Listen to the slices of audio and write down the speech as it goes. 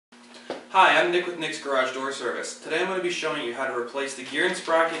Hi, I'm Nick with Nick's Garage Door Service. Today I'm going to be showing you how to replace the gear and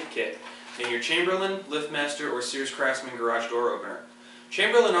sprocket kit in your Chamberlain, LiftMaster, or Sears Craftsman garage door opener.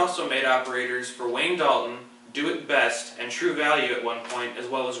 Chamberlain also made operators for Wayne Dalton, Do It Best, and True Value at one point, as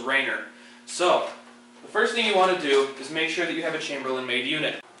well as Rainer. So, the first thing you want to do is make sure that you have a Chamberlain-made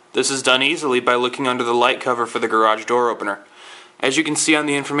unit. This is done easily by looking under the light cover for the garage door opener. As you can see on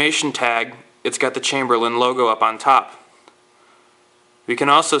the information tag, it's got the Chamberlain logo up on top. We can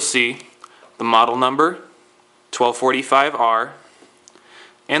also see the model number, 1245R,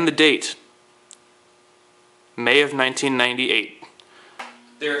 and the date, May of 1998.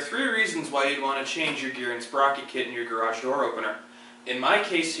 There are three reasons why you'd want to change your gear and sprocket kit in your garage door opener. In my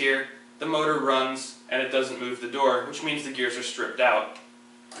case here, the motor runs and it doesn't move the door, which means the gears are stripped out.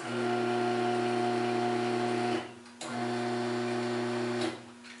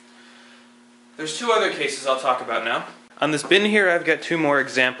 There's two other cases I'll talk about now. On this bin here I've got two more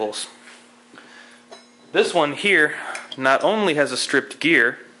examples. This one here not only has a stripped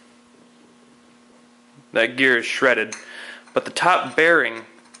gear, that gear is shredded, but the top bearing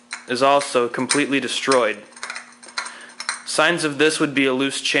is also completely destroyed. Signs of this would be a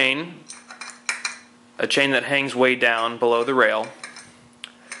loose chain, a chain that hangs way down below the rail,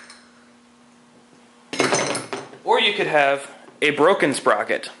 or you could have a broken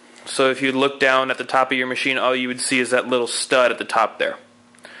sprocket. So if you look down at the top of your machine, all you would see is that little stud at the top there.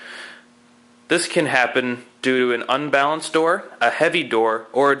 This can happen due to an unbalanced door, a heavy door,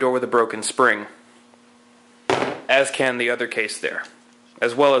 or a door with a broken spring, as can the other case there,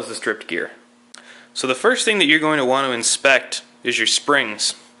 as well as the stripped gear. So the first thing that you're going to want to inspect is your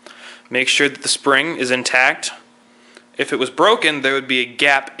springs. Make sure that the spring is intact. If it was broken, there would be a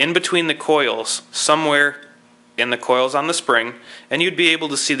gap in between the coils, somewhere in the coils on the spring, and you'd be able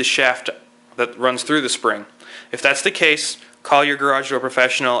to see the shaft that runs through the spring. If that's the case, call your garage door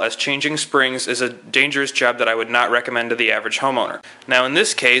professional, as changing springs is a dangerous job that I would not recommend to the average homeowner. Now in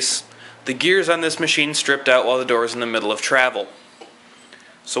this case, the gears on this machine stripped out while the door is in the middle of travel.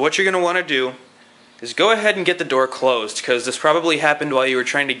 So what you're going to want to do is go ahead and get the door closed, because this probably happened while you were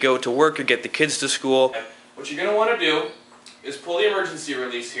trying to go to work or get the kids to school. What you're going to want to do is pull the emergency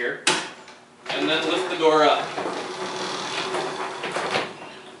release here, and then lift the door up.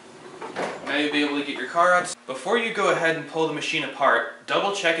 Now you'll be able to get your car out. Before you go ahead and pull the machine apart,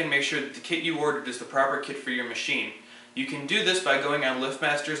 double check and make sure that the kit you ordered is the proper kit for your machine. You can do this by going on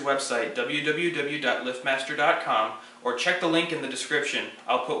LiftMaster's website, www.liftmaster.com, or check the link in the description.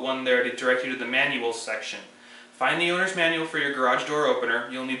 I'll put one there to direct you to the manuals section. Find the owner's manual for your garage door opener.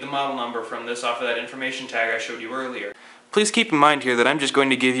 You'll need the model number from this off of that information tag I showed you earlier. Please keep in mind here that I'm just going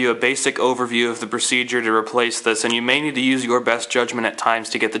to give you a basic overview of the procedure to replace this, and you may need to use your best judgment at times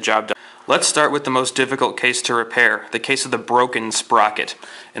to get the job done. Let's start with the most difficult case to repair, the case of the broken sprocket.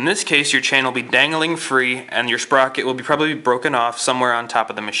 In this case, your chain will be dangling free and your sprocket will probably be broken off somewhere on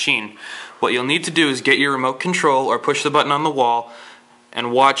top of the machine. What you'll need to do is get your remote control or push the button on the wall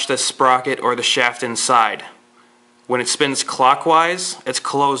and watch the sprocket or the shaft inside. When it spins clockwise, it's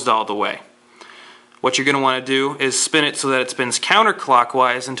closed all the way. What you're going to want to do is spin it so that it spins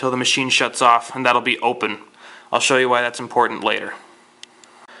counterclockwise until the machine shuts off, and that'll be open. I'll show you why that's important later.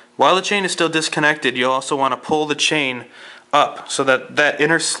 While the chain is still disconnected, you'll also want to pull the chain up so that that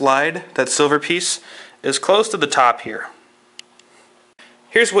inner slide, that silver piece, is close to the top here.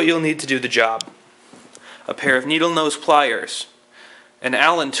 Here's what you'll need to do the job. A pair of needle nose pliers, an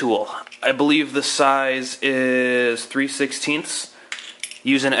Allen tool. I believe the size is 3/16.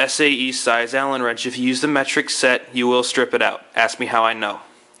 Use an SAE size Allen wrench. If you use the metric set, you will strip it out. Ask me how I know.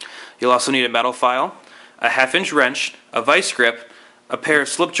 You'll also need a metal file, a 1/2-inch wrench, a vice grip, a pair of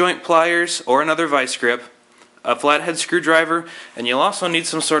slip joint pliers or another vice grip, a flathead screwdriver, and you'll also need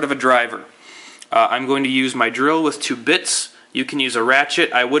some sort of a driver. I'm going to use my drill with 2 bits. You can use a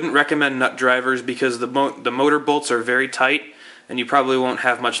ratchet. I wouldn't recommend nut drivers because the motor bolts are very tight and you probably won't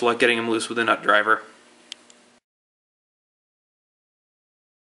have much luck getting them loose with a nut driver.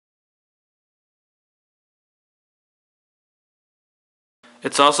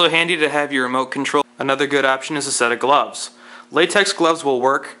 It's also handy to have your remote control. Another good option is a set of gloves. Latex gloves will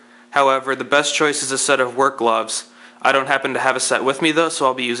work, however the best choice is a set of work gloves. I don't happen to have a set with me though, so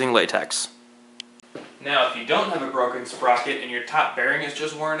I'll be using latex. Now if you don't have a broken sprocket and your top bearing is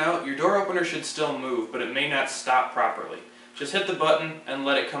just worn out, your door opener should still move, but it may not stop properly. Just hit the button and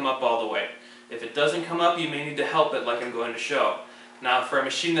let it come up all the way. If it doesn't come up, you may need to help it like I'm going to show. Now for a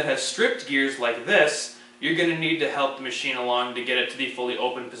machine that has stripped gears like this, you're going to need to help the machine along to get it to the fully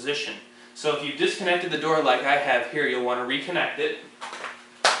open position. So if you've disconnected the door like I have here, you'll want to reconnect it.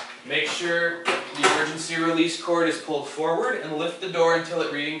 Make sure the emergency release cord is pulled forward and lift the door until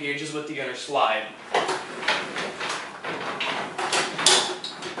it re-engages with the inner slide.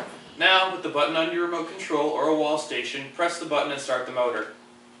 Now, with the button on your remote control or a wall station, press the button and start the motor.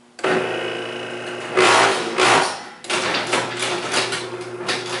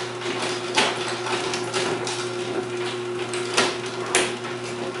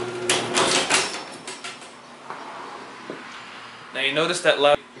 Now you notice that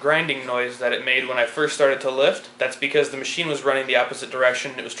loud grinding noise that it made when I first started to lift? That's because the machine was running the opposite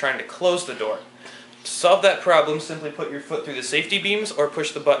direction and it was trying to close the door. To solve that problem, simply put your foot through the safety beams or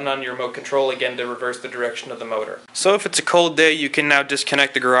push the button on your remote control again to reverse the direction of the motor. So if it's a cold day, you can now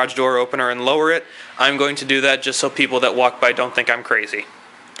disconnect the garage door opener and lower it. I'm going to do that just so people that walk by don't think I'm crazy.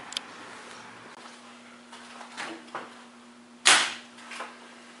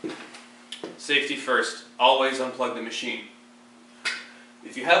 Safety first. Always unplug the machine.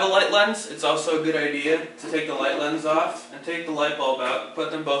 If you have a light lens, it's also a good idea to take the light lens off and take the light bulb out and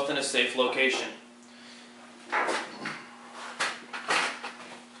put them both in a safe location.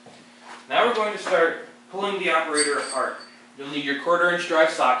 Now we're going to start pulling the operator apart. You'll need your 1/4-inch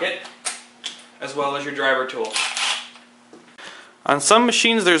drive socket as well as your driver tool. On some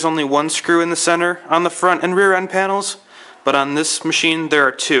machines there's only one screw in the center on the front and rear end panels, but on this machine there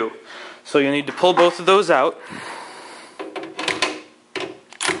are two. So you need to pull both of those out.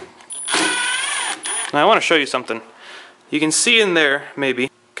 Now I want to show you something. You can see in there, maybe,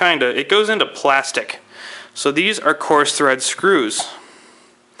 kinda, it goes into plastic. So these are coarse thread screws,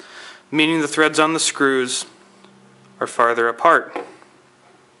 meaning the threads on the screws are farther apart.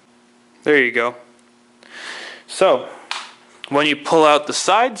 There you go. So, when you pull out the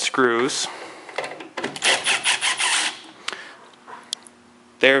side screws,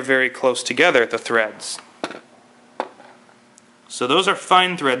 they're very close together, the threads. So those are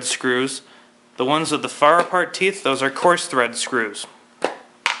fine thread screws. The ones with the far apart teeth, those are coarse thread screws.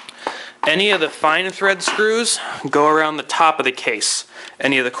 Any of the fine thread screws go around the top of the case.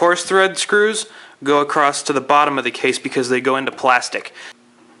 Any of the coarse thread screws go across to the bottom of the case because they go into plastic.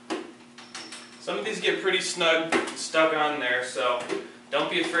 Some of these get pretty snug, stuck on there, so don't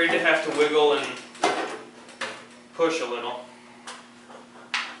be afraid to have to wiggle and push a little.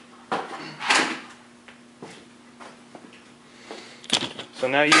 So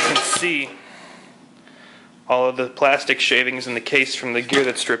now you can see all of the plastic shavings in the case from the gear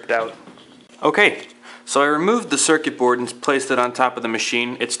that's stripped out. Okay, so I removed the circuit board and placed it on top of the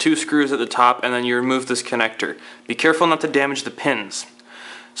machine. It's 2 screws at the top and then you remove this connector. Be careful not to damage the pins.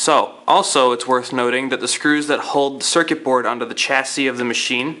 So, also it's worth noting that the screws that hold the circuit board onto the chassis of the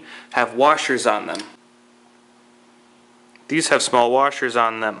machine have washers on them. These have small washers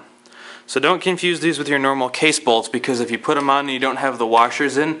on them. So don't confuse these with your normal case bolts, because if you put them on and you don't have the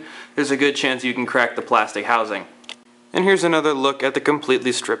washers in, there's a good chance you can crack the plastic housing. And here's another look at the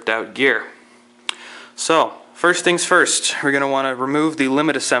completely stripped out gear. So, first things first, we're going to want to remove the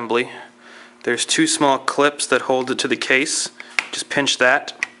limit assembly. There's 2 small clips that hold it to the case. Just pinch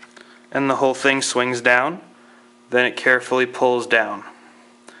that, and the whole thing swings down. Then it carefully pulls down.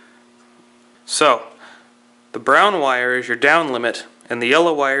 So, the brown wire is your down limit, and the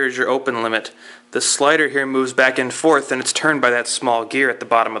yellow wire is your open limit. The slider here moves back and forth, and it's turned by that small gear at the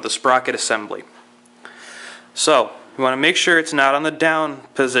bottom of the sprocket assembly. So, you want to make sure it's not on the down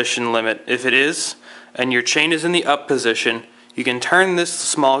position limit. If it is, and your chain is in the up position, you can turn this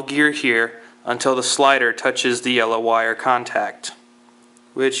small gear here until the slider touches the yellow wire contact,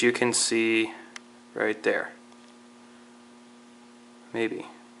 which you can see right there. Maybe.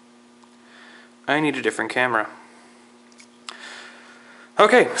 I need a different camera.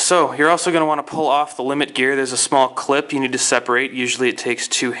 Okay, so you're also going to want to pull off the limit gear. There's a small clip you need to separate. Usually it takes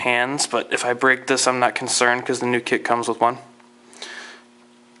 2 hands, but if I break this I'm not concerned because the new kit comes with one.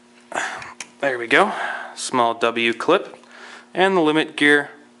 There we go. Small W clip. And the limit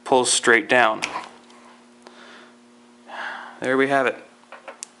gear pulls straight down. There we have it.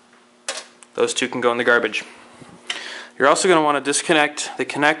 Those 2 can go in the garbage. You're also going to want to disconnect the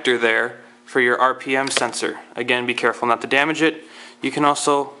connector there for your RPM sensor. Again, be careful not to damage it. You can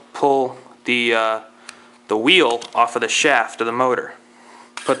also pull the wheel off of the shaft of the motor.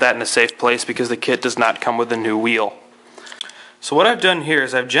 Put that in a safe place because the kit does not come with a new wheel. So what I've done here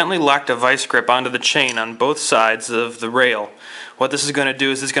is I've gently locked a vice grip onto the chain on both sides of the rail. What this is going to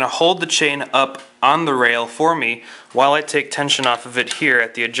do is it's going to hold the chain up on the rail for me while I take tension off of it here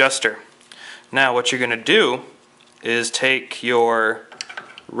at the adjuster. Now what you're going to do is take your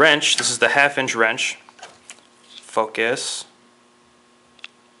wrench, this is the 1/2-inch wrench, focus,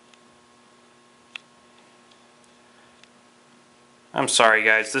 I'm sorry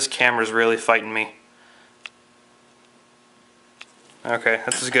guys, this camera's really fighting me. Okay,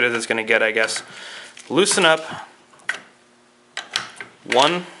 that's as good as it's going to get, I guess. Loosen up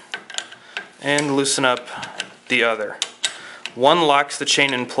one and loosen up the other. One locks the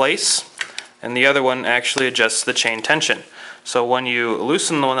chain in place and the other one actually adjusts the chain tension. So when you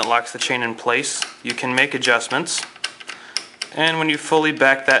loosen the one that locks the chain in place, you can make adjustments, and when you fully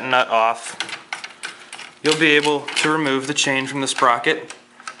back that nut off, you'll be able to remove the chain from the sprocket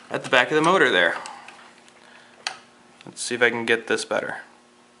at the back of the motor there. Let's see if I can get this better.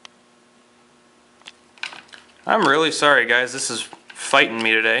 I'm really sorry guys, this is fighting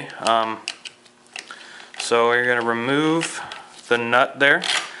me today. So we're going to remove the nut there.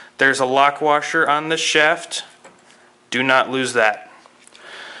 There's a lock washer on this shaft. Do not lose that.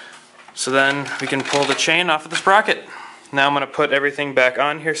 So then we can pull the chain off of the sprocket. Now I'm going to put everything back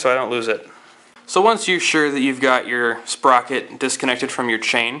on here so I don't lose it. So once you're sure that you've got your sprocket disconnected from your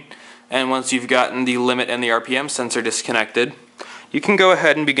chain, and once you've gotten the limit and the RPM sensor disconnected, you can go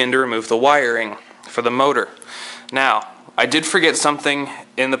ahead and begin to remove the wiring for the motor. Now, I did forget something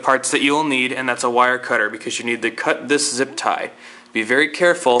in the parts that you will need, and that's a wire cutter, because you need to cut this zip tie. Be very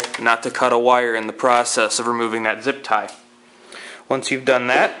careful not to cut a wire in the process of removing that zip tie. Once you've done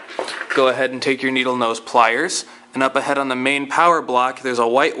that, go ahead and take your needle nose pliers, and up ahead on the main power block there's a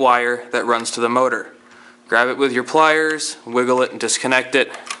white wire that runs to the motor. Grab it with your pliers, wiggle it and disconnect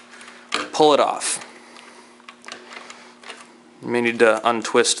it, pull it off. You may need to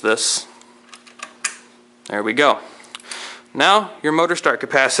untwist this. There we go. Now your motor start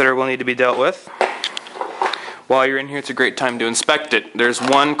capacitor will need to be dealt with. While you're in here, it's a great time to inspect it. There's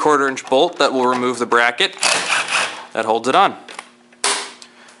one 1/4 inch bolt that will remove the bracket that holds it on.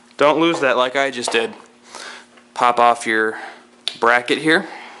 Don't lose that like I just did. Pop off your bracket here.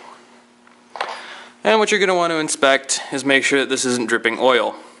 And what you're going to want to inspect is make sure that this isn't dripping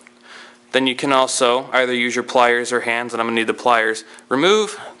oil. Then you can also either use your pliers or hands, and I'm going to need the pliers.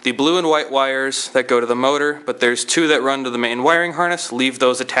 Remove the blue and white wires that go to the motor, but there's 2 that run to the main wiring harness. Leave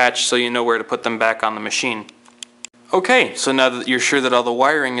those attached so you know where to put them back on the machine. Okay, so now that you're sure that all the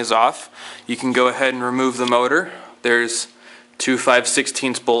wiring is off, you can go ahead and remove the motor. There's 2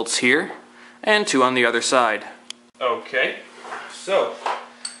 5/16 bolts here, and 2 on the other side. Okay, so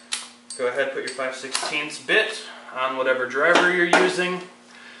go ahead, put your 5/16 bit on whatever driver you're using,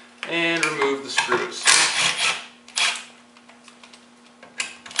 and remove the screws.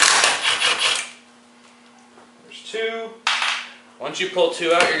 There's 2. Once you pull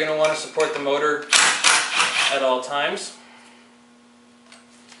 2 out, you're going to want to support the motor at all times.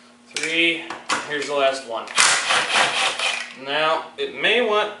 3. Here's the last one. Now, it may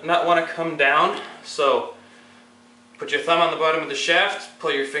not want to come down, so put your thumb on the bottom of the shaft,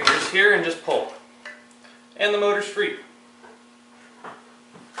 pull your fingers here, and just pull. And the motor's free.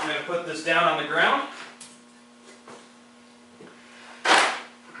 I'm going to put this down on the ground.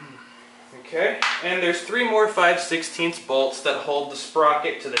 Okay, and there's 3 more 5/16 bolts that hold the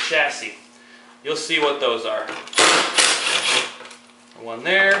sprocket to the chassis. You'll see what those are. One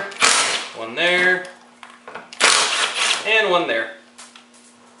there, and one there.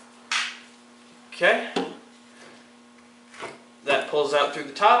 Okay, that pulls out through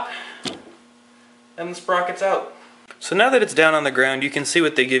the top, and the sprocket's out. So now that it's down on the ground, you can see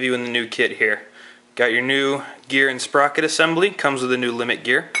what they give you in the new kit here. Got your new gear and sprocket assembly, comes with a new limit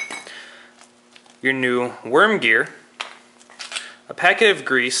gear, your new worm gear, a packet of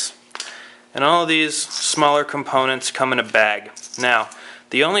grease, and all of these smaller components come in a bag. Now,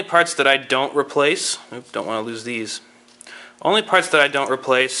 the only parts that I don't replace, don't want to lose these, only parts that I don't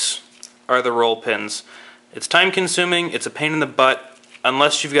replace are the roll pins. It's time consuming, it's a pain in the butt.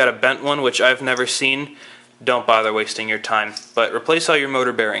 Unless you've got a bent one, which I've never seen, don't bother wasting your time. But replace all your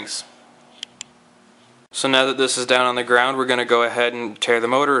motor bearings. So now that this is down on the ground, we're going to go ahead and tear the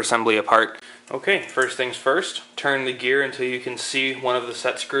motor assembly apart. Okay, first things first, turn the gear until you can see one of the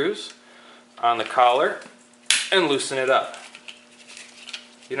set screws on the collar and loosen it up.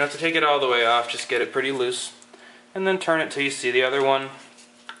 You don't have to take it all the way off, just get it pretty loose, and then turn it till you see the other one.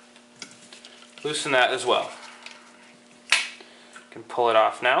 Loosen that as well. You can pull it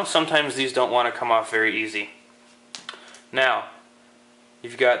off now. Sometimes these don't want to come off very easy. Now,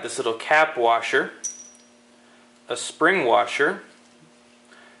 you've got this little cap washer, a spring washer,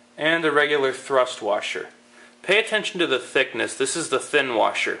 and a regular thrust washer. Pay attention to the thickness. This is the thin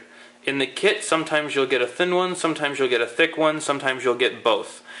washer. In the kit, sometimes you'll get a thin one, sometimes you'll get a thick one, sometimes you'll get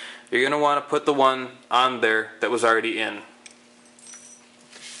both. You're going to want to put the one on there that was already in.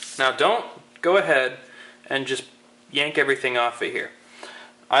 Now don't go ahead and just yank everything off of here.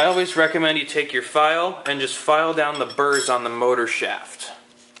 I always recommend you take your file and just file down the burrs on the motor shaft.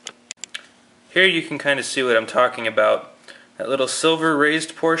 Here you can kind of see what I'm talking about. That little silver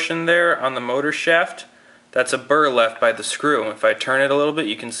raised portion there on the motor shaft, that's a burr left by the screw. If I turn it a little bit,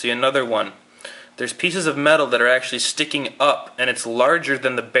 you can see another one. There's pieces of metal that are actually sticking up, and it's larger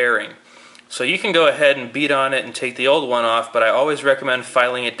than the bearing. So you can go ahead and beat on it and take the old one off, but I always recommend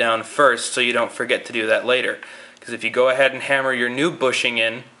filing it down first so you don't forget to do that later. Because if you go ahead and hammer your new bushing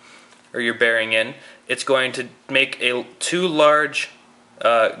in, or your bearing in, it's going to make two large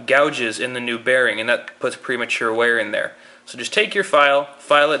gouges in the new bearing, and that puts premature wear in there. So just take your file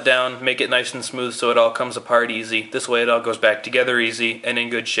it down, make it nice and smooth so it all comes apart easy. This way it all goes back together easy and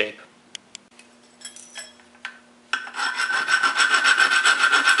in good shape.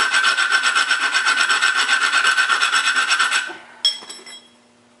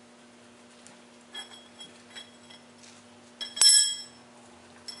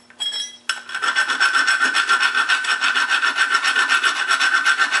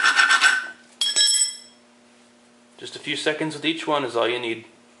 Just a few seconds with each one is all you need.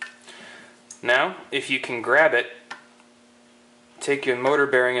 Now, if you can grab it, take your motor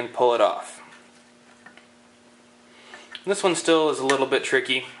bearing and pull it off. This one still is a little bit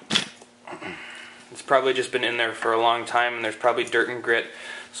tricky. It's probably just been in there for a long time and there's probably dirt and grit.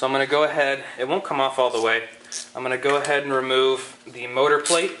 So I'm going to go ahead, it won't come off all the way, I'm going to go ahead and remove the motor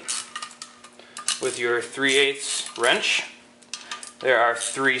plate with your 3/8 wrench. There are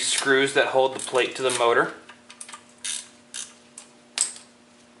 3 screws that hold the plate to the motor.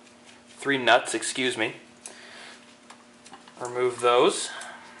 3 nuts, excuse me. Remove those.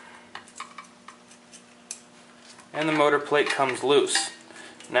 And the motor plate comes loose.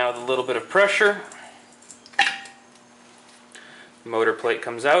 Now with a little bit of pressure, the motor plate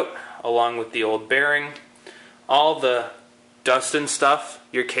comes out along with the old bearing. All the dust and stuff,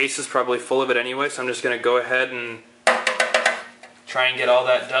 your case is probably full of it anyway, so I'm just going to go ahead and try and get all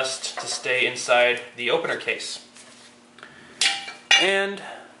that dust to stay inside the opener case. And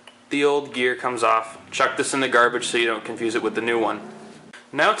the old gear comes off. Chuck this in the garbage so you don't confuse it with the new one.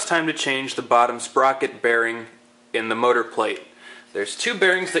 Now it's time to change the bottom sprocket bearing in the motor plate. There's 2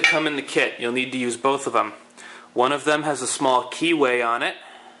 bearings that come in the kit. You'll need to use both of them. One of them has a small keyway on it,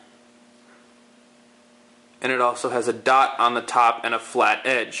 and it also has a dot on the top and a flat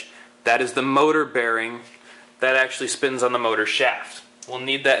edge. That is the motor bearing that actually spins on the motor shaft. We'll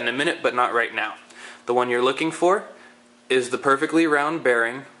need that in a minute, but not right now. The one you're looking for is the perfectly round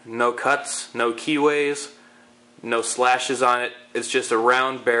bearing, no cuts, no keyways, no slashes on it. It's just a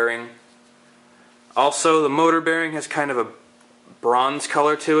round bearing. Also, the motor bearing has kind of a bronze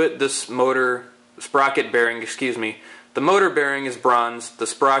color to it. This sprocket bearing, the motor bearing is bronze, the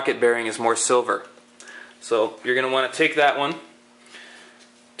sprocket bearing is more silver. So you're going to want to take that one,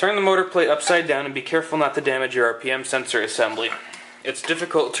 turn the motor plate upside down, and be careful not to damage your RPM sensor assembly. It's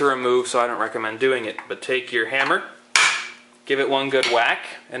difficult to remove, so I don't recommend doing it, but take your hammer, give it one good whack,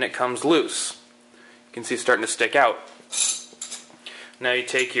 and it comes loose. You can see it's starting to stick out. Now you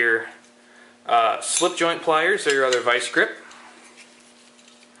take your slip joint pliers or your other vice grip,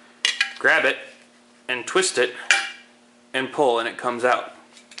 grab it, and twist it, and pull, and it comes out.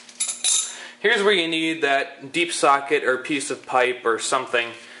 Here's where you need that deep socket or piece of pipe or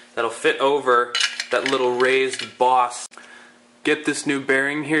something that'll fit over that little raised boss. Get this new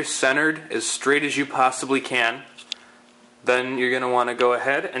bearing here centered as straight as you possibly can. Then you're going to want to go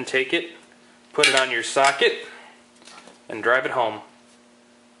ahead and take it, put it on your socket, and drive it home.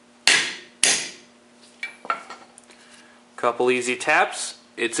 Couple easy taps.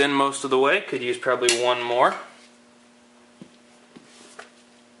 It's in most of the way. Could use probably one more.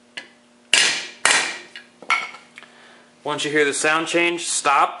 Once you hear the sound change,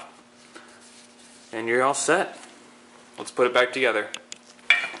 stop, and you're all set. Let's put it back together.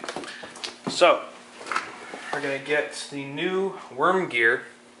 So, we're going to get the new worm gear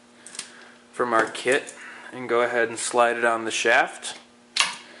from our kit and go ahead and slide it on the shaft.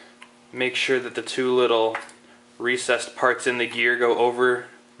 Make sure that the 2 little recessed parts in the gear go over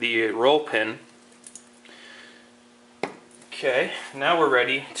the roll pin. Okay, now we're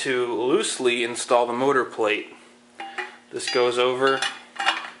ready to loosely install the motor plate. This goes over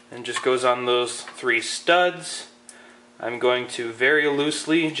and just goes on those 3 studs. I'm going to very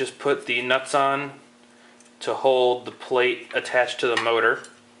loosely just put the nuts on to hold the plate attached to the motor.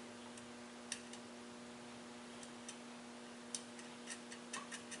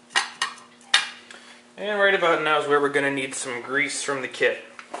 And right about now is where we're going to need some grease from the kit.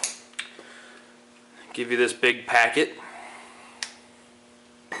 Give you this big packet.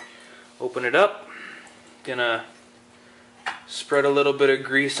 Open it up. Gonna Spread a little bit of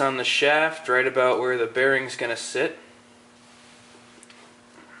grease on the shaft right about where the bearing's going to sit.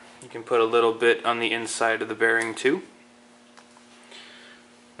 You can put a little bit on the inside of the bearing too.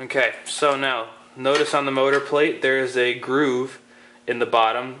 Okay, so now notice on the motor plate there is a groove in the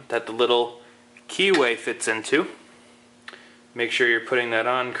bottom that the little keyway fits into. Make sure you're putting that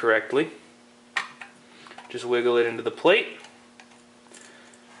on correctly. Just wiggle it into the plate.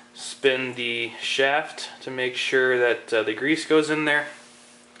 Spin the shaft to make sure that the grease goes in there.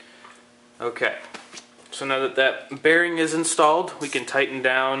 Okay, so now that that bearing is installed, we can tighten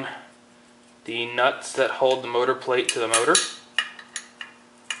down the nuts that hold the motor plate to the motor.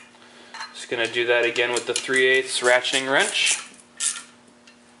 Just going to do that again with the 3/8 ratcheting wrench.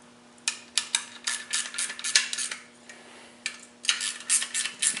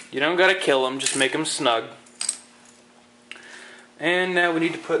 You don't got to kill them, just make them snug. And now we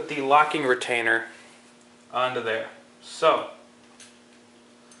need to put the locking retainer onto there. So,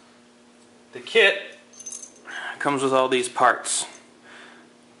 the kit comes with all these parts.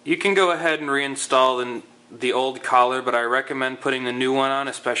 You can go ahead and reinstall the old collar, but I recommend putting the new one on,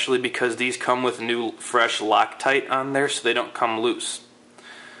 especially because these come with new fresh Loctite on there, so they don't come loose.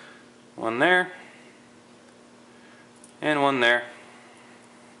 One there, and one there.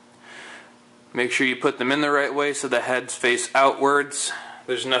 Make sure you put them in the right way so the heads face outwards.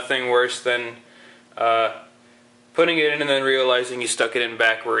 There's nothing worse than putting it in and then realizing you stuck it in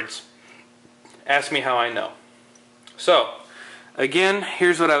backwards. Ask me how I know. So, again,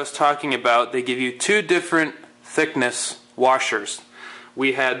 here's what I was talking about. They give you two different thickness washers.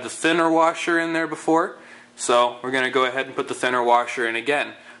 We had the thinner washer in there before, so we're going to go ahead and put the thinner washer in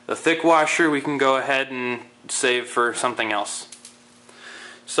again. The thick washer we can go ahead and save for something else.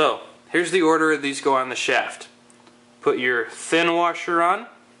 So, here's the order these go on the shaft. Put your thin washer on,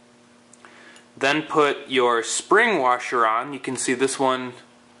 then put your spring washer on. You can see this one,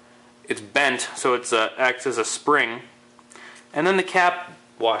 it's bent, so it acts as a spring. And then the cap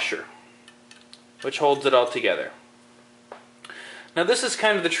washer, which holds it all together. Now this is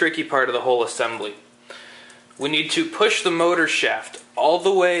kind of the tricky part of the whole assembly. We need to push the motor shaft all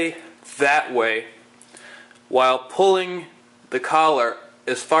the way that way while pulling the collar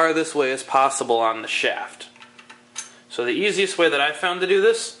as far this way as possible on the shaft. So the easiest way that I found to do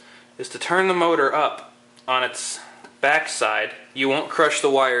this is to turn the motor up on its back side. You won't crush the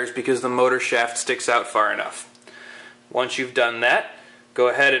wires because the motor shaft sticks out far enough. Once you've done that, go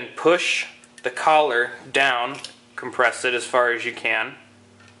ahead and push the collar down, compress it as far as you can,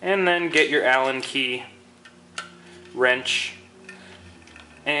 and then get your Allen key wrench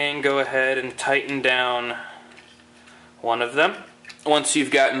and go ahead and tighten down one of them. Once you've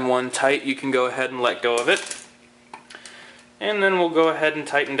gotten one tight, you can go ahead and let go of it. And then we'll go ahead and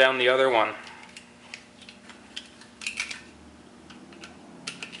tighten down the other one.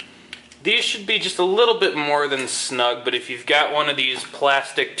 These should be just a little bit more than snug, but if you've got one of these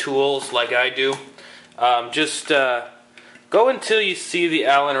plastic tools like I do, just go until you see the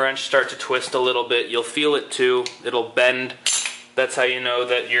Allen wrench start to twist a little bit. You'll feel it too. It'll bend. That's how you know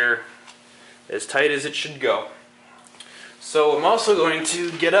that you're as tight as it should go. So I'm also going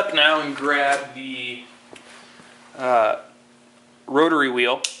to get up now and grab the rotary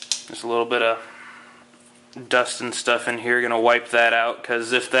wheel. There's a little bit of dust and stuff in here. Going to wipe that out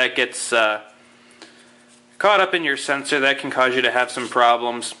because if that gets caught up in your sensor, that can cause you to have some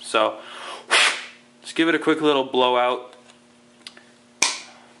problems. So just give it a quick little blowout.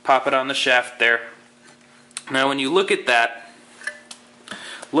 Pop it on the shaft there. Now when you look at that,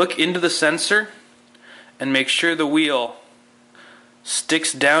 look into the sensor and make sure the wheel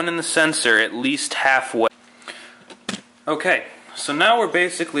sticks down in the sensor at least halfway. Okay, so now we're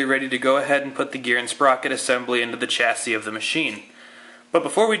basically ready to go ahead and put the gear and sprocket assembly into the chassis of the machine. But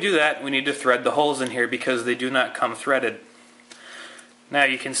before we do that, we need to thread the holes in here because they do not come threaded. Now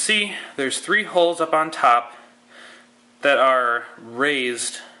you can see there's 3 holes up on top that are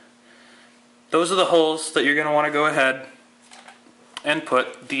raised. Those are the holes that you're going to want to go ahead and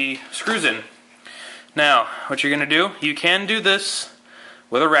put the screws in. Now, what you're going to do, you can do this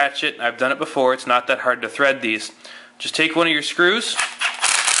with a ratchet. I've done it before. It's not that hard to thread these. Just take one of your screws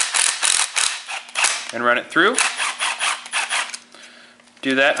and run it through.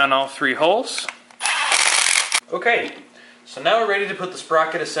 Do that on all 3 holes. Okay, so now we're ready to put the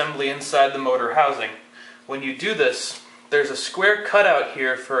sprocket assembly inside the motor housing. When you do this, there's a square cutout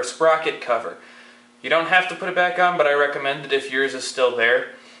here for a sprocket cover. You don't have to put it back on, but I recommend it if yours is still there.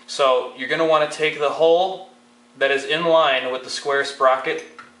 So you're going to want to take the hole that is in line with the square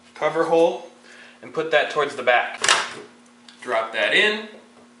sprocket cover hole and put that towards the back. Drop that in.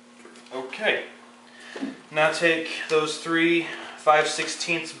 Okay. Now take those 3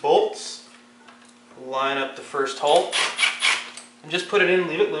 5/16 bolts, line up the first hole, and just put it in,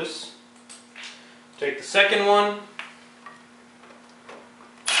 leave it loose. Take the second one,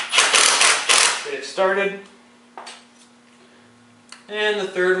 get it started, and the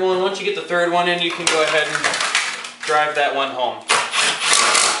third one. Once you get the third one in, you can go ahead and drive that one home.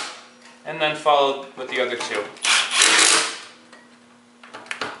 And then follow with the other 2.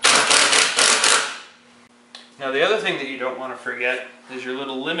 Now the other thing that you don't want to forget is your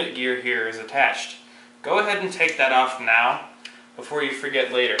little limit gear here is attached. Go ahead and take that off now before you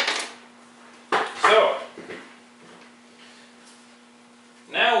forget later. So,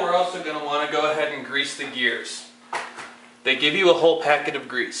 now we're also going to want to go ahead and grease the gears. They give you a whole packet of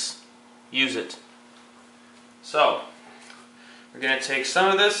grease. Use it. So, we're going to take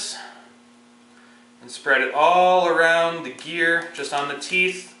some of this and spread it all around the gear, just on the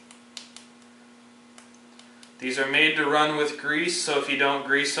teeth. These are made to run with grease, so if you don't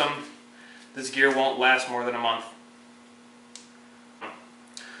grease them, this gear won't last more than a month.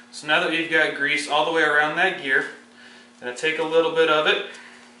 So now that we've got grease all the way around that gear, I'm going to take a little bit of it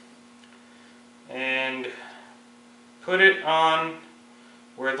and put it on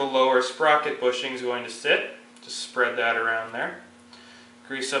where the lower sprocket bushing is going to sit. Just spread that around there.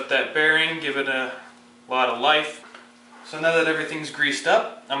 Grease up that bearing, give it a lot of life. So now that everything's greased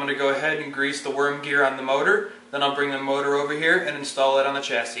up, I'm going to go ahead and grease the worm gear on the motor. Then I'll bring the motor over here and install it on the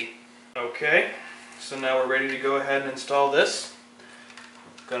chassis. Okay, so now we're ready to go ahead and install this.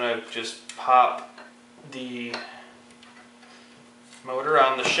 I'm going to just pop the motor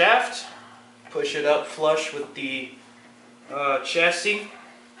on the shaft, push it up flush with the chassis,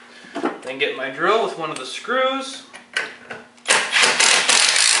 then get my drill with one of the screws,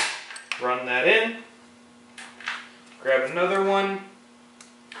 run that in, grab another one,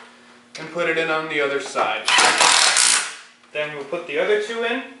 and put it in on the other side. Then we'll put the other 2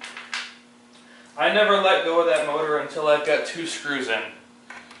 in. I never let go of that motor until I've got 2 screws in.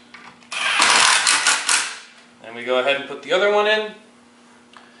 Then we go ahead and put the other one in,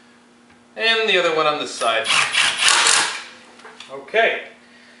 and the other one on this side. Okay.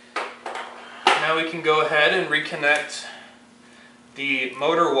 Now we can go ahead and reconnect the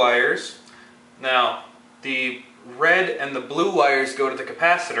motor wires. Now, the red and the blue wires go to the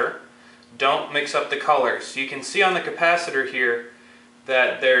capacitor. Don't mix up the colors. You can see on the capacitor here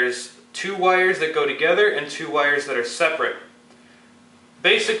that there's 2 wires that go together and 2 wires that are separate.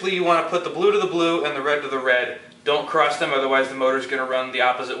 Basically, you want to put the blue to the blue and the red to the red. Don't cross them, otherwise the motor's going to run the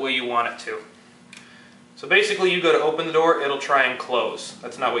opposite way you want it to. So basically, you go to open the door, it'll try and close.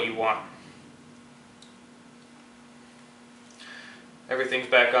 That's not what you want. Everything's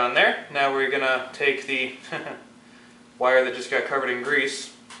back on there. Now we're going to take the wire that just got covered in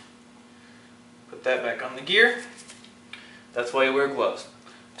grease, put that back on the gear. That's why you wear gloves.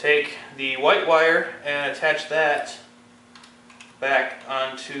 Take the white wire and attach that back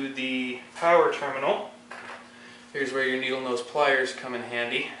onto the power terminal. Here's where your needle nose pliers come in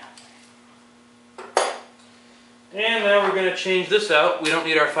handy. And now we're going to change this out. We don't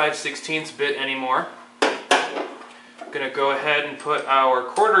need our 5/16 bit anymore. I'm going to go ahead and put our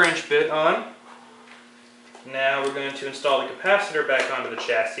 1/4" bit on. Now we're going to install the capacitor back onto the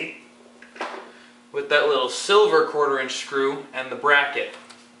chassis with that little silver 1/4" screw and the bracket.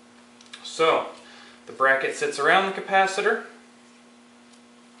 So, the bracket sits around the capacitor.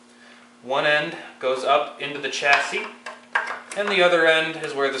 One end goes up into the chassis, and the other end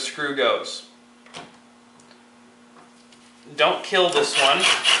is where the screw goes. Don't kill this one,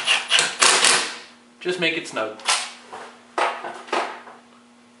 just make it snug.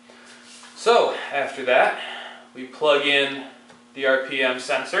 So, after that, we plug in the RPM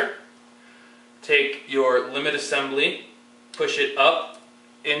sensor, take your limit assembly, push it up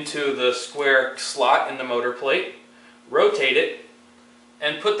into the square slot in the motor plate, rotate it,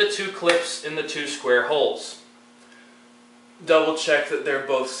 and put the 2 clips in the 2 square holes. Double check that they're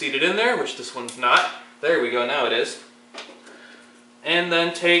both seated in there, which this one's not. There we go, now it is. And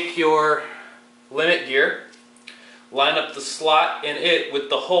then take your limit gear, line up the slot in it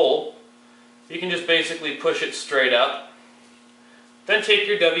with the hole. You can just basically push it straight up. Then take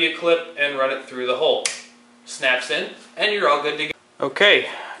your W-clip and run it through the hole. Snaps in, and you're all good to go. Okay,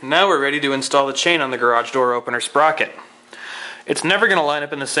 now we're ready to install the chain on the garage door opener sprocket. It's never going to line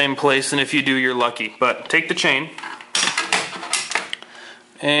up in the same place, and if you do, you're lucky. But take the chain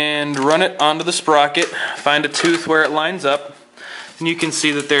and run it onto the sprocket. Find a tooth where it lines up, and you can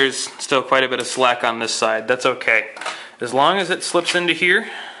see that there's still quite a bit of slack on this side. That's okay. As long as it slips into here,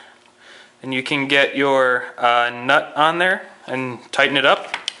 and you can get your nut on there and tighten it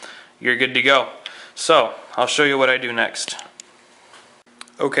up, you're good to go. So, I'll show you what I do next.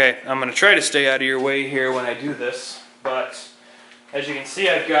 Okay, I'm going to try to stay out of your way here when I do this, but as you can see,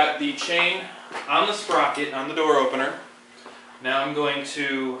 I've got the chain on the sprocket on the door opener. Now I'm going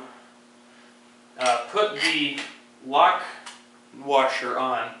to put the lock washer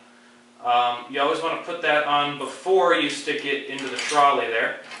on. You always want to put that on before you stick it into the trolley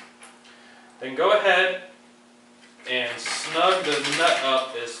there. Then go ahead and snug the nut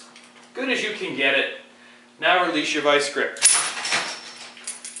up as good as you can get it. Now release your vice grip.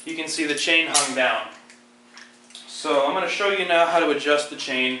 You can see the chain hung down. So I'm going to show you now how to adjust the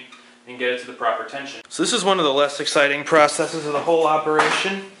chain and get it to the proper tension. So this is one of the less exciting processes of the whole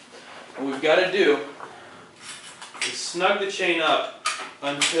operation. What we've got to do is snug the chain up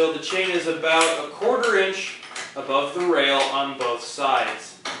until the chain is about a 1/4 inch above the rail on both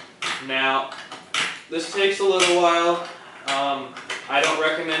sides. Now, this takes a little while. I don't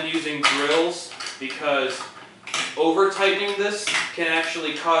recommend using drills because over-tightening this can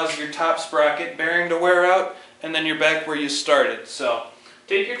actually cause your top sprocket bearing to wear out, and then you're back where you started. So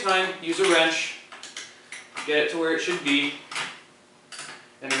take your time, use a wrench, get it to where it should be,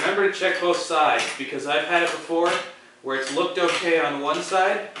 and remember to check both sides, because I've had it before where it's looked okay on one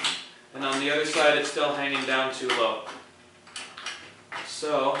side, and on the other side it's still hanging down too low.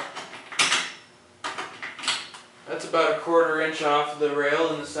 So that's about a 1/4 inch off the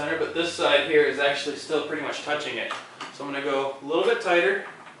rail in the center, but this side here is actually still pretty much touching it. So I'm going to go a little bit tighter.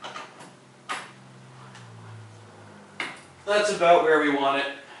 That's about where we want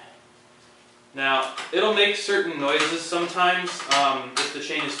it. Now, it'll make certain noises sometimes if the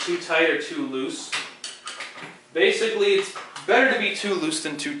chain is too tight or too loose. Basically, it's better to be too loose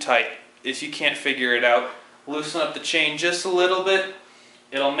than too tight if you can't figure it out. Loosen up the chain just a little bit.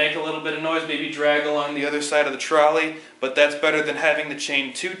 It'll make a little bit of noise, maybe drag along the other side of the trolley, but that's better than having the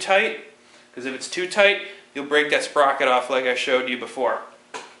chain too tight, because if it's too tight, you'll break that sprocket off like I showed you before.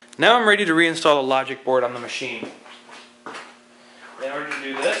 Now I'm ready to reinstall the logic board on the machine. In order to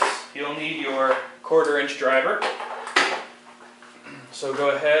do this, you'll need your 1/4 inch driver. So go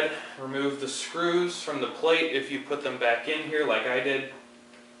ahead, remove the screws from the plate if you put them back in here like I did.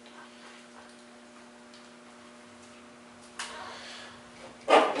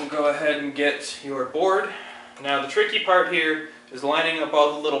 We'll go ahead and get your board. Now the tricky part here is lining up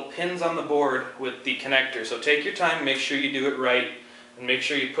all the little pins on the board with the connector. So take your time, make sure you do it right, and make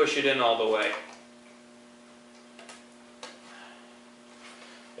sure you push it in all the way.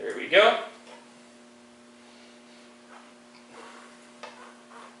 There we go.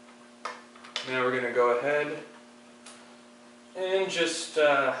 Now we're going to go ahead and just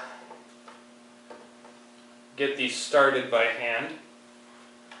get these started by hand.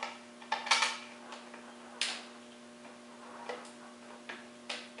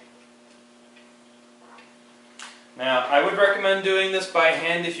 Now, I would recommend doing this by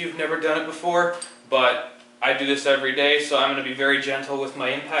hand if you've never done it before, but I do this every day, so I'm going to be very gentle with my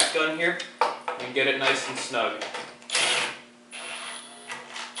impact gun here and get it nice and snug.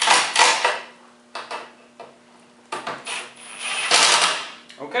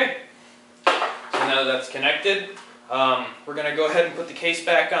 Okay, so now that that's connected, we're going to go ahead and put the case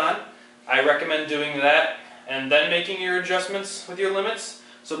back on. I recommend doing that and then making your adjustments with your limits.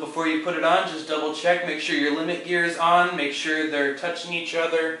 So before you put it on, just double check, make sure your limit gear is on, make sure they're touching each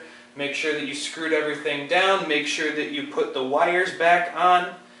other, make sure that you screwed everything down, make sure that you put the wires back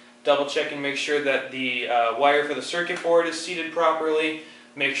on, double check and make sure that the wire for the circuit board is seated properly,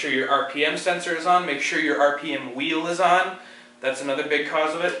 make sure your RPM sensor is on, make sure your RPM wheel is on. That's another big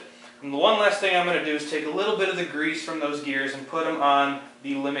cause of it. And the one last thing I'm going to do is take a little bit of the grease from those gears and put them on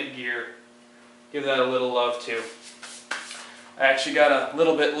the limit gear. Give that a little love too. I actually got a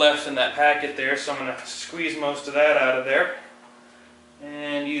little bit left in that packet there, so I'm going to squeeze most of that out of there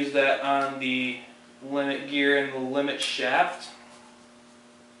and use that on the limit gear and the limit shaft.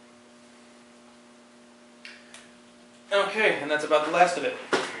 Okay, and that's about the last of it.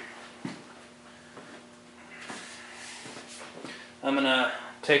 I'm going to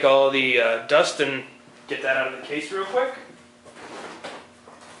take all of the dust and get that out of the case real quick.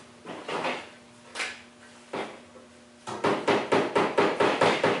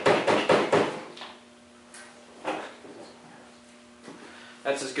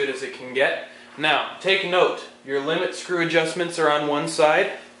 That's as good as it can get. Now, take note, your limit screw adjustments are on one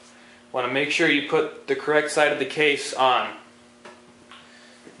side. Want to make sure you put the correct side of the case on.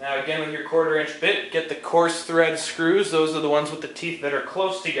 Now again, with your 1/4 inch bit, get the coarse thread screws. Those are the ones with the teeth that are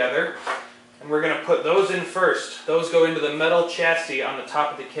close together. And we're going to put those in first. Those go into the metal chassis on the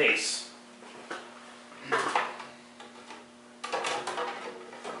top of the case.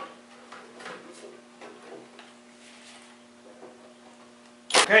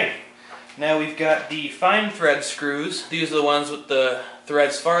 Okay, now we've got the fine thread screws. These are the ones with the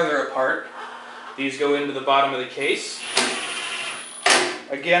threads farther apart. These go into the bottom of the case.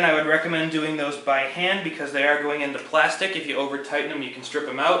 Again, I would recommend doing those by hand because they are going into plastic. If you over tighten them, you can strip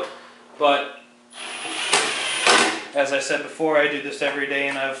them out. But as I said before, I do this every day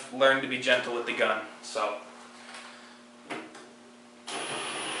and I've learned to be gentle with the gun. So.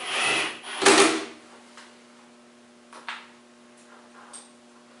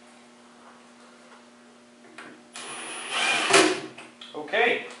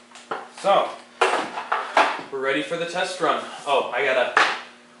 Okay, so we're ready for the test run. Oh, I gotta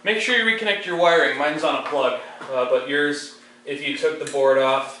make sure you reconnect your wiring. Mine's on a plug, but yours, if you took the board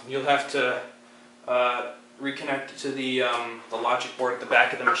off, you'll have to reconnect it to the logic board at the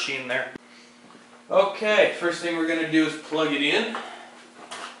back of the machine there. Okay, first thing we're gonna do is plug it in.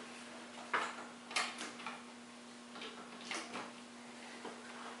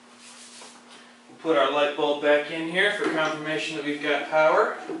 Put our light bulb back in here for confirmation that we've got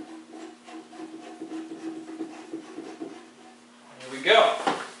power. There we go.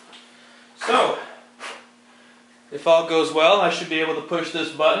 So, if all goes well, I should be able to push this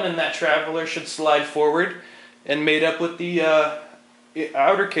button and that traveler should slide forward and mate up with the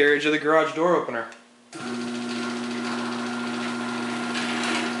outer carriage of the garage door opener.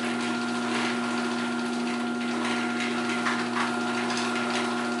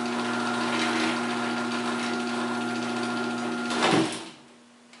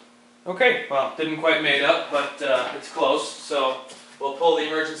 Okay, well, didn't quite mate up, but it's close, so we'll pull the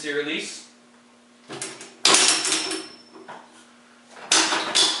emergency release.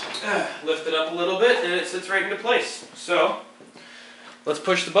 Lift it up a little bit and it sits right into place. So, let's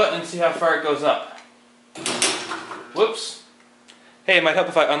push the button and see how far it goes up. Whoops. Hey, it might help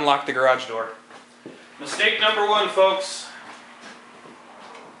if I unlock the garage door. Mistake number one, folks.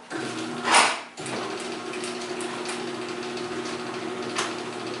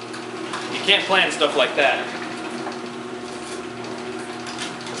 You can't plan stuff like that.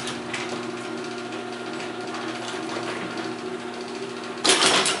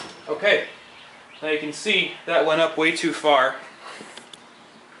 Okay, now you can see that went up way too far.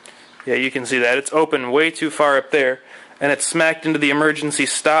 Yeah, you can see that. It's open way too far up there, and it's smacked into the emergency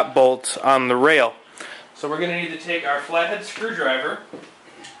stop bolt on the rail. So we're going to need to take our flathead screwdriver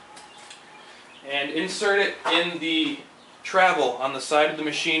and insert it in the travel on the side of the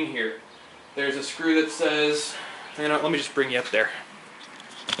machine here. There's a screw that says, you know, let me just bring you up there.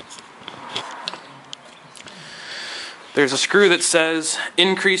 There's a screw that says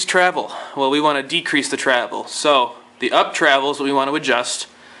increase travel. Well, we want to decrease the travel. So the up travel is what we want to adjust.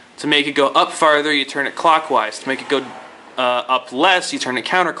 To make it go up farther, you turn it clockwise. To make it go up less, you turn it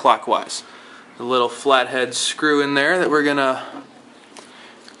counterclockwise. A little flathead screw in there that we're going to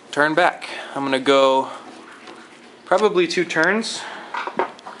turn back. I'm going to go probably 2 turns.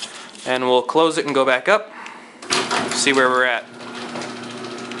 And we'll close it and go back up. See where we're at.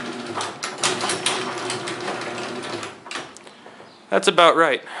 That's about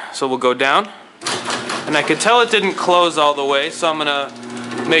right. So we'll go down. And I could tell it didn't close all the way, so I'm going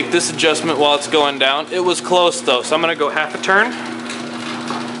to make this adjustment while it's going down. It was close though, so I'm going to go half a turn.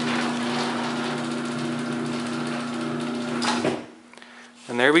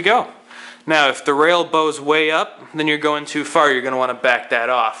 And there we go. Now if the rail bows way up, then you're going too far. You're going to want to back that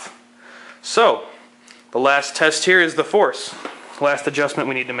off. So, the last test here is the force. Last adjustment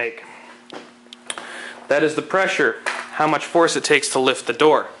we need to make. That is the pressure, how much force it takes to lift the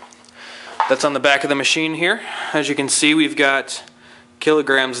door. That's on the back of the machine here. As you can see, we've got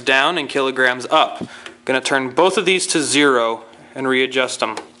kilograms down and kilograms up. I'm going to turn both of these to 0 and readjust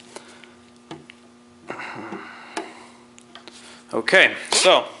them. Okay,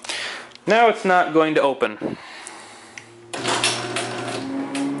 so now it's not going to open.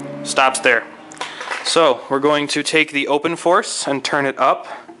 Stops there. So we're going to take the open force and turn it up.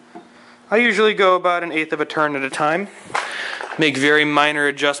 I usually go about 1/8 of a turn at a time. Make very minor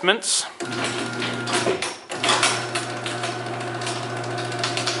adjustments.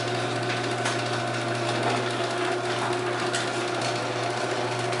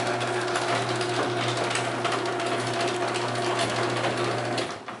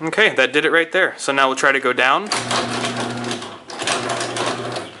 Okay, that did it right there. So now we'll try to go down.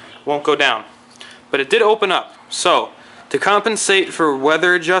 Won't go down. But it did open up. So, to compensate for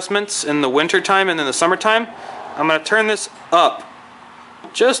weather adjustments in the winter time and in the summertime, I'm going to turn this up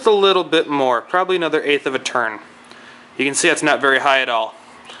just a little bit more, probably another 1/8 of a turn. You can see that's not very high at all.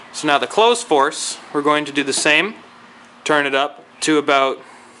 So now the close force, we're going to do the same. Turn it up to about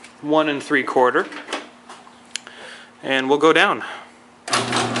 1 3/4. And we'll go down.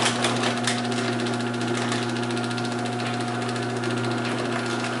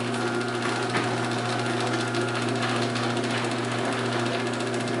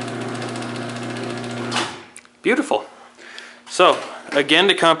 Beautiful. So, again,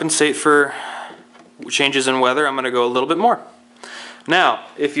 to compensate for changes in weather, I'm going to go a little bit more. Now,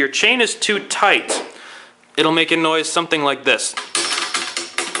 if your chain is too tight, it'll make a noise something like this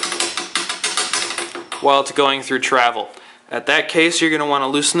while it's going through travel. At that case, you're going to want to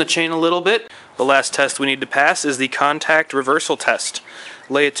loosen the chain a little bit. The last test we need to pass is the contact reversal test.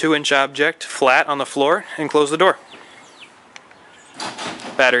 Lay a 2-inch object flat on the floor and close the door.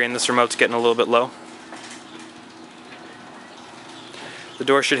 Battery in this remote's getting a little bit low. The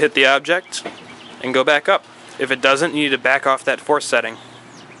door should hit the object and go back up. If it doesn't, you need to back off that force setting.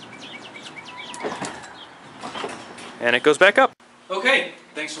 And it goes back up. Okay,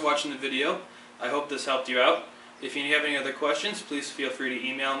 thanks for watching the video. I hope this helped you out. If you have any other questions, please feel free to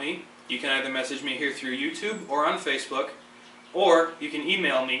email me. You can either message me here through YouTube or on Facebook, or you can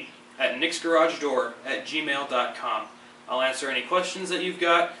email me at nicksgaragedoor@gmail.com. I'll answer any questions that you've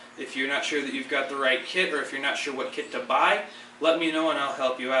got. If you're not sure that you've got the right kit, or if you're not sure what kit to buy, let me know and I'll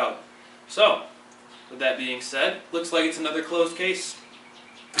help you out. So, with that being said, looks like it's another closed case.